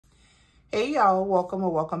Hey y'all, welcome or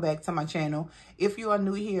welcome back to my channel. If you are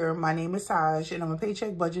new here, my name is Taj and I'm a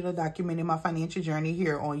paycheck budgeter documenting my financial journey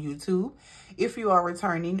here on YouTube. If you are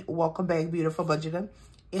returning, welcome back, beautiful budgeter.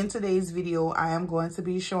 In today's video, I am going to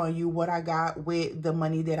be showing you what I got with the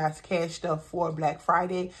money that I cashed up for Black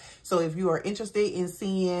Friday. So if you are interested in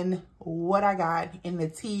seeing what I got in the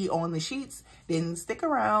tea on the sheets, then stick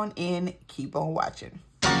around and keep on watching.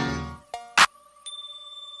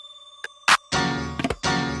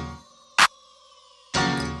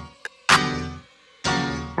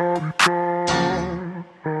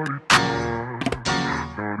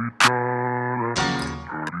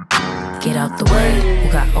 Get out the way,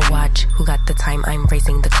 who got a watch, who got the time, I'm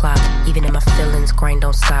raising the clock. Even in my feelings, grind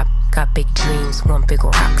don't stop. Got big dreams, want big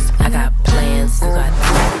rocks. I got plans, you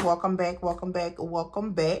got... Welcome back, welcome back,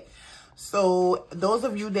 welcome back. So those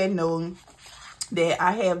of you that know that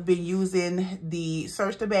I have been using the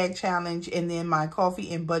Search the Bag Challenge and then my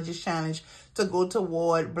Coffee and Budget Challenge to go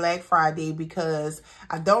toward Black Friday, because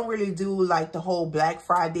I don't really do like the whole Black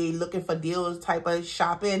Friday looking for deals type of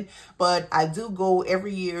shopping, but I do go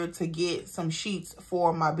every year to get some sheets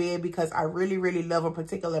for my bed because I really love a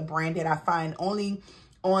particular brand that I find only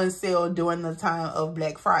on sale during the time of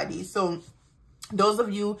Black Friday. So those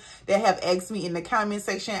of you that have asked me in the comment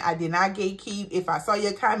section, I did not gatekeep. If I saw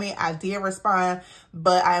your comment, I did respond,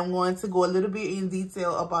 but I'm going to go a little bit in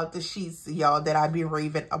detail about the sheets, y'all, that I've been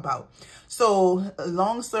raving about. So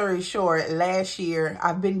long story short, last year,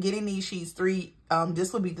 I've been getting these sheets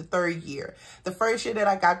this will be the third year. The first year that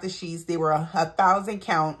I got the sheets, they were 1,000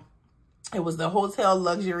 count. It was the hotel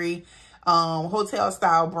luxury hotel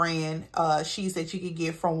style brand sheets that you could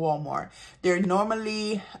get from Walmart. They're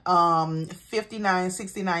normally $59,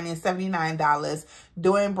 $69, and $79.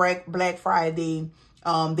 During Black Friday,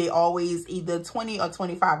 they always either $20 or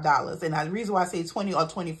 $25. And the reason why I say 20 or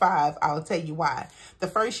 25, I'll tell you why. The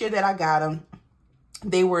first year that I got them,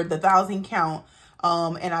 they were the 1,000 count,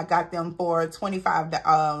 and I got them for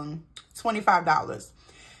 $25.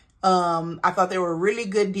 I thought they were a really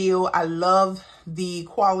good deal. I love the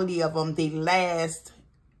quality of them. They last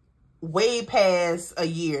way past a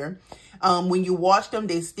year. When you wash them,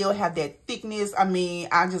 they still have that thickness. I mean,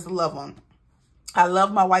 I just love them. I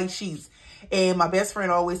love my white sheets. And my best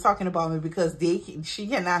friend always talking about me because she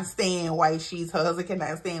cannot stand white sheets. Her husband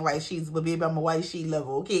cannot stand white sheets, but baby, I'm a white sheet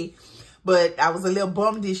lover, okay? But I was a little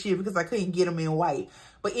bummed this year because I couldn't get them in white.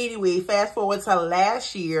 But anyway, fast forward to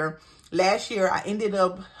last year. Last year, I ended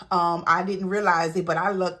up, I didn't realize it, but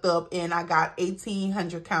I looked up and I got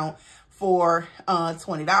 1,800 count for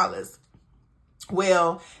 $20.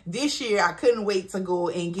 Well, this year, I couldn't wait to go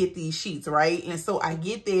and get these sheets, right? And so I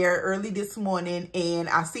get there early this morning and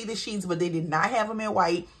I see the sheets, but they did not have them in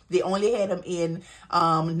white. They only had them in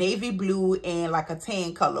navy blue and like a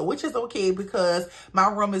tan color, which is okay because my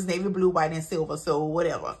room is navy blue, white, and silver, so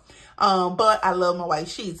whatever. But I love my white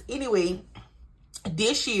sheets. Anyway,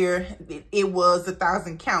 this year, it was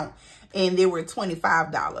 1,000 count and they were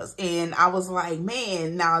 $25. And I was like,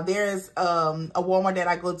 man, now there's a Walmart that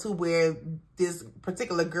I go to where this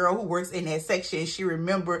particular girl who works in that section, she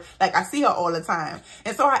remembered, like I see her all the time.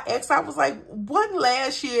 And so I asked, I was like, what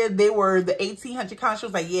last year they were the 1,800 count? She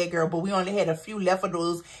was like, yeah, girl, but we only had a few left of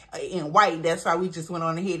those in white. That's why we just went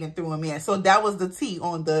on ahead and threw them in. So that was the tea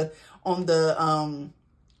on the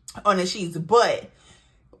sheets. But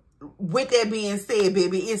with that being said,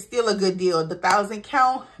 baby, it's still a good deal. The 1,000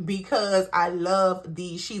 count, because I love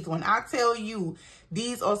these sheets. When I tell you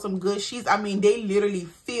these are some good sheets, I mean, they literally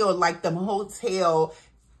feel like them hotel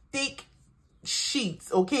thick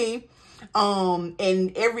sheets, okay?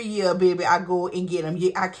 And every year, baby, I go and get them.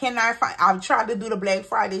 I cannot find, I've tried to do the Black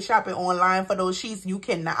Friday shopping online for those sheets. You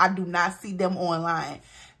cannot, I do not see them online.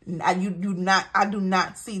 I do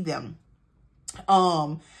not see them.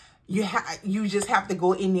 You just have to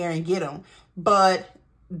go in there and get them. But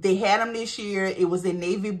they had them this year. It was in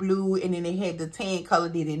navy blue, and then they had the tan color.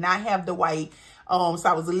 They did not have the white. So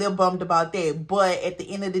I was a little bummed about that. But at the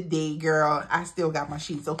end of the day, girl, I still got my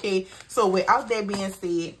sheets, okay? So without that being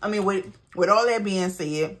said, I mean, with all that being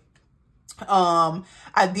said,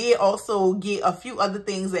 I did also get a few other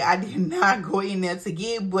things that I did not go in there to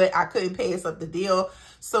get, but I couldn't pass up the deal.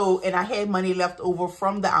 So, and I had money left over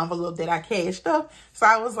from the envelope that I cashed up. So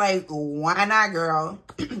I was like, why not, girl?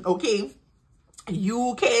 Okay,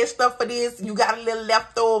 you cashed up for this. You got a little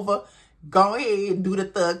left over. Go ahead and do the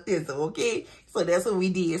thug thizzle, okay? So that's what we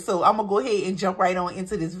did. So I'm going to go ahead and jump right on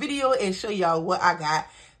into this video and show y'all what I got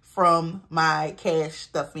from my cash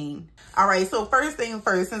stuffing. All right, so first thing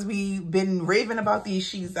first, since we've been raving about these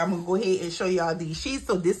sheets, I'm gonna go ahead and show y'all these sheets.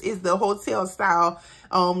 So this is the hotel style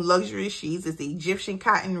luxury sheets. It's the Egyptian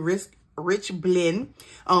cotton Rich Blend.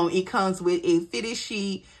 It comes with a fitted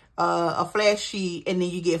sheet, a flat sheet, and then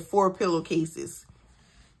you get 4 pillowcases.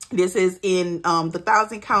 This is in the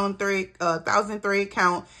 1,000 thread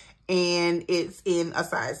count, and it's in a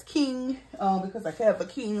size king because I have a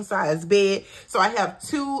king size bed. So I have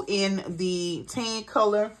 2 in the tan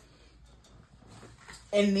color,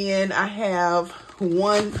 and then I have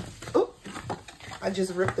 1. Oh, I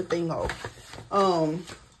just ripped the thing off.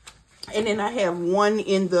 And then I have 1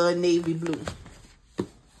 in the navy blue.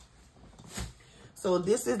 So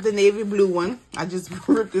this is the navy blue one. I just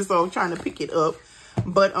ripped this off trying to pick it up.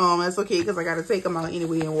 But that's okay because I got to take them out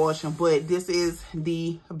anyway and wash them. But this is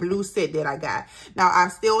the blue set that I got. Now, I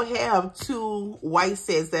still have 2 white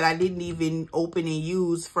sets that I didn't even open and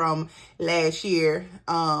use from last year.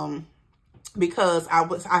 Because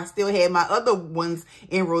I still had my other ones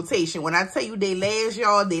in rotation. When I tell you they last,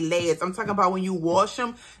 y'all, they last. I'm talking about when you wash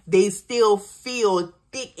them, they still feel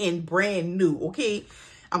thick and brand new, okay?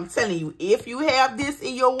 I'm telling you, if you have this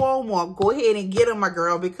in your Walmart, go ahead and get them, my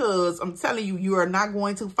girl, because I'm telling you, you are not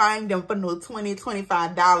going to find them for no $20,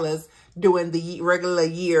 $25 during the regular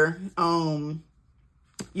year,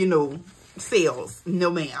 you know, sales. No,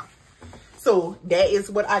 ma'am. So that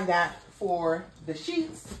is what I got for the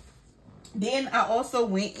sheets. Then I also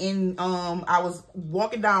went in, I was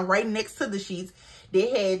walking down right next to the sheets. They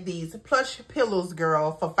had these plush pillows,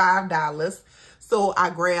 girl, for $5. So I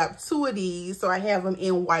grabbed 2 of these. So I have them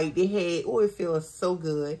in white. They had, oh, it feels so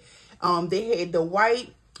good. They had the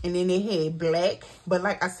white and then they had black. But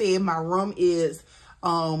like I said, my room is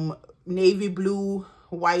navy blue,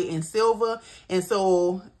 white, and silver. And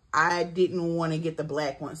so I didn't want to get the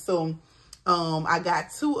black one. So I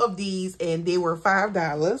got 2 of these and they were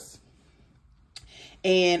 $5.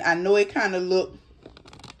 And I know it kind of looked,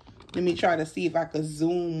 let me try to see if I could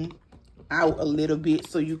zoom out a little bit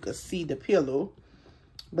so you could see the pillow.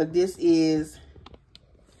 But this is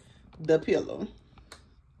the pillow.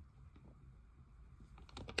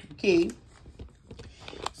 Okay.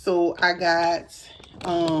 So I got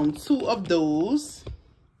 2 of those.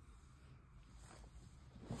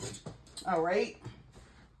 All right.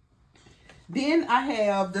 Then I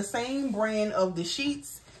have the same brand of the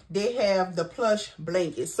sheets. They have the plush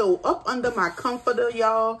blanket. So up under my comforter,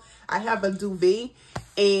 y'all, I have a duvet,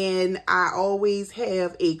 and I always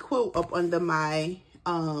have a quilt up under my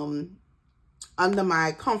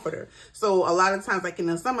comforter. So a lot of times, like in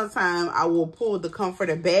the summertime, I will pull the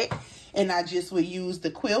comforter back and I just will use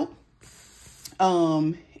the quilt.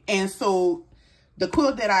 And so the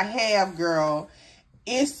quilt that I have, girl,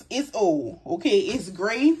 it's old, okay? It's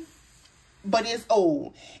gray, but it's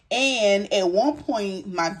old. And at one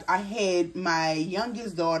point, I had my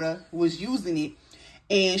youngest daughter was using it,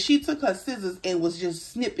 and she took her scissors and was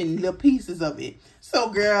just snipping little pieces of it. So,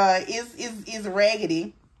 girl, it's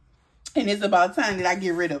raggedy, and it's about time that I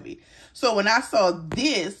get rid of it. So when I saw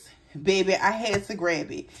this, baby, I had to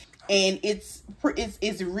grab it. And it's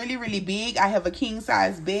really, really big. I have a king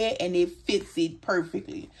size bed, and it fits it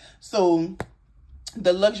perfectly. So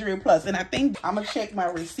the luxury plus, and I think I'm gonna check my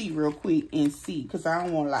receipt real quick and see, because I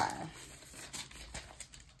don't want to lie.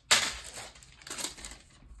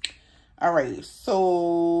 All right,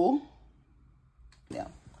 so yeah,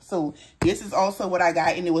 so this is also what I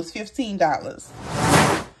got, and it was $15.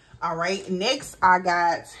 All right, next I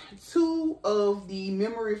got 2 of the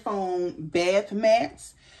memory foam bath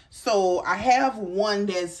mats. So I have one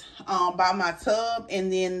that's by my tub,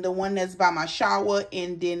 and then the one that's by my shower,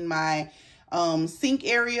 and then my sink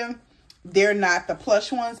area. They're not the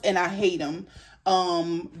plush ones, and I hate them.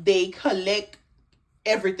 They collect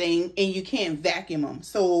everything, and you can't vacuum them,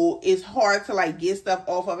 so it's hard to like get stuff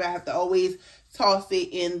off of it. I have to always toss it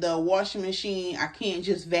in the washing machine. I can't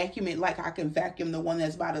just vacuum it like I can vacuum the one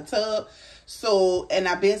that's by the tub. So, and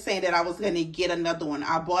I've been saying that I was gonna get another one.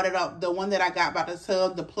 I bought it up, the one that I got by the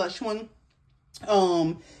tub, the plush one.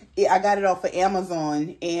 I got it off of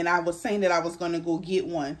Amazon, and I was saying that I was gonna go get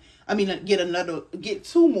one. I mean, get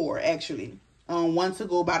 2 more actually. One to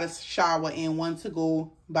go by the shower and one to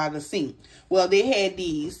go by the sink. Well, they had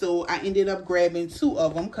these, so I ended up grabbing 2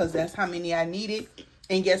 of them because that's how many I needed.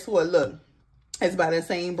 And guess what? Look, it's by the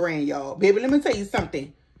same brand, y'all. Baby, let me tell you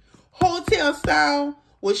something. Hotel Style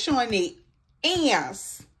was showing their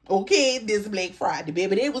ass, okay, this Black Friday,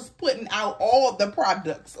 baby. They was putting out all of the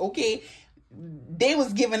products, okay? They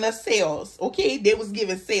was giving us sales, okay? They was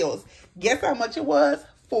giving sales. Guess how much it was?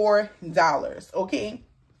 $4, okay?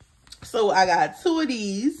 So I got 2 of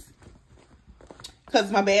these because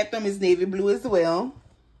my bathroom is navy blue as well.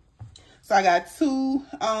 So I got 2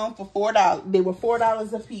 for $4. They were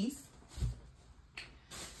 $4 a piece.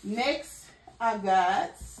 Next, I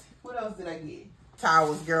got, what else did I get?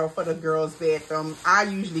 towels, girl, for the girls' bathroom. I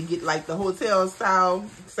usually get like the hotel style,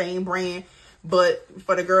 same brand. But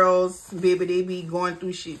for the girls, baby, they be going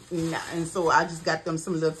through shit. Nah. And so I just got them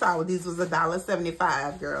some little towels. These was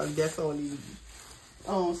 $1.75, girl. That's all they need.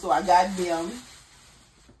 So I got them.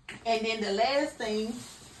 And then the last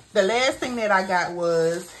thing that I got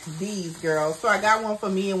was these, girls. So I got one for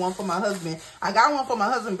me and one for my husband. I got one for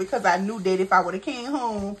my husband because I knew that if I would have came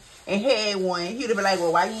home and had one, he'd have been like,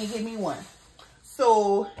 well, why you didn't give me one?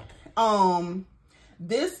 So,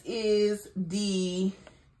 this is the,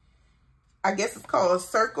 I guess it's called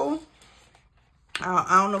Circle.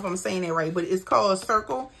 I don't know if I'm saying that right, but it's called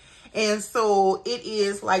Circle. And so it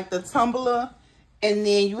is like the tumbler. And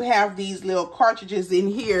then you have these little cartridges in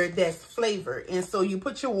here that's flavored. And so you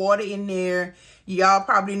put your water in there. Y'all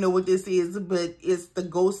probably know what this is, but it's the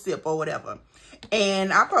Go Sip or whatever.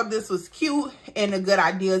 And I thought this was cute and a good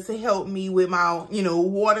idea to help me with my, you know,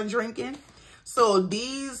 water drinking. So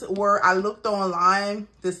these were, I looked online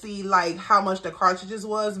to see like how much the cartridges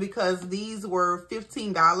was because these were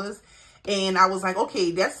 $15. And I was like,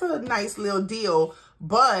 okay, that's a nice little deal.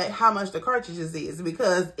 But how much the cartridges is,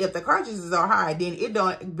 because if the cartridges are high, then it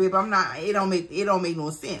don't, babe, it don't make no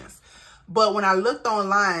sense. But when I looked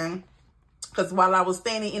online, because while I was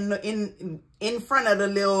standing in front of the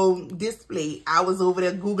little display, I was over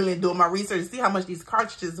there Googling, doing my research to see how much these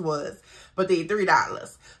cartridges was. But they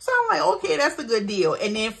 $3. So I'm like, okay, that's a good deal.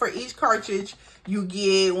 And then for each cartridge, you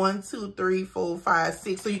get 1, 2, 3, 4, 5,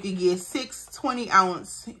 6. So you can get 6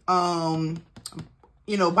 20-ounce,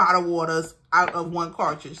 you know, bottled waters out of one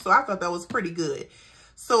cartridge. So I thought that was pretty good.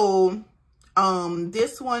 So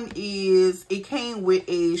this one is, it came with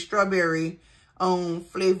a strawberry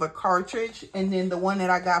flavor cartridge. And then the one that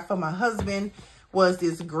I got for my husband was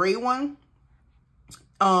this gray one,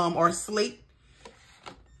 or slate.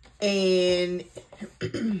 And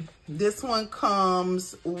this one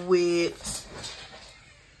comes with,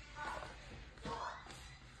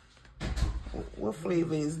 what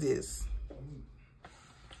flavor is this?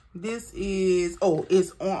 This is, oh,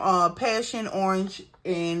 it's passion orange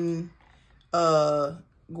and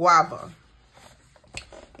guava.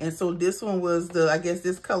 And so this one was the, I guess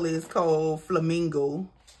this color is called Flamingo.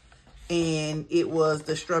 And it was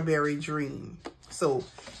the Strawberry Dream. So,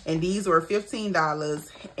 and these were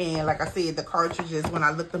 $15. And like I said, the cartridges, when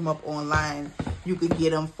I looked them up online, you could get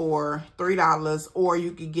them for $3, or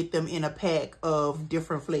you could get them in a pack of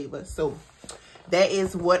different flavors. So that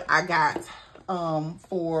is what I got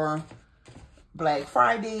for Black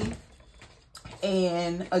Friday.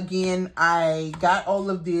 And again, I got all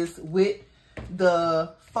of this with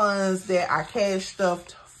the funds that I cash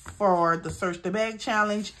stuffed for the Search the Bag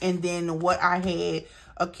challenge, and then what I had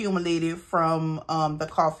accumulated from the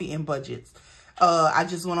coffee and budgets. I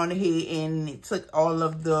just went on ahead and took all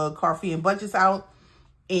of the coffee and budgets out,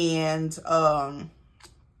 and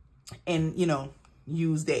you know,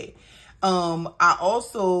 used that. I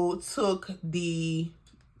also took the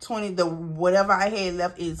whatever I had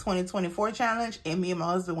left in 2024 challenge, and me and my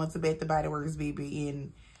husband went to Bath the Body Works, baby,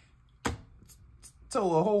 and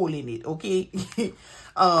tore a hole in it, okay?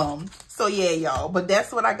 So yeah, y'all, but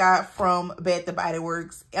that's what I got from Bath the Body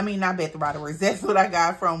Works. I mean, not Bath the Body Works. That's what I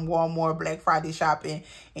got from Walmart Black Friday shopping.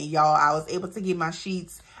 And y'all, I was able to get my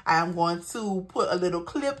sheets. I'm going to put a little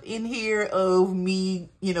clip in here of me,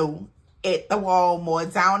 you know, at the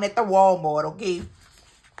Walmart, down at the Walmart, okay?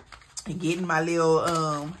 And getting my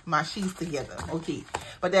little, my sheets together, okay?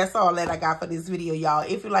 But that's all that I got for this video, y'all.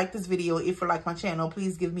 If you like this video, if you like my channel,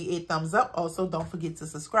 please give me a thumbs up. Also, don't forget to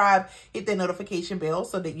subscribe. Hit that notification bell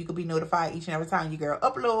so that you can be notified each and every time your girl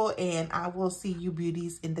upload. And I will see you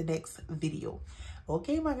beauties in the next video.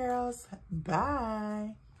 Okay, my girls.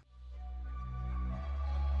 Bye.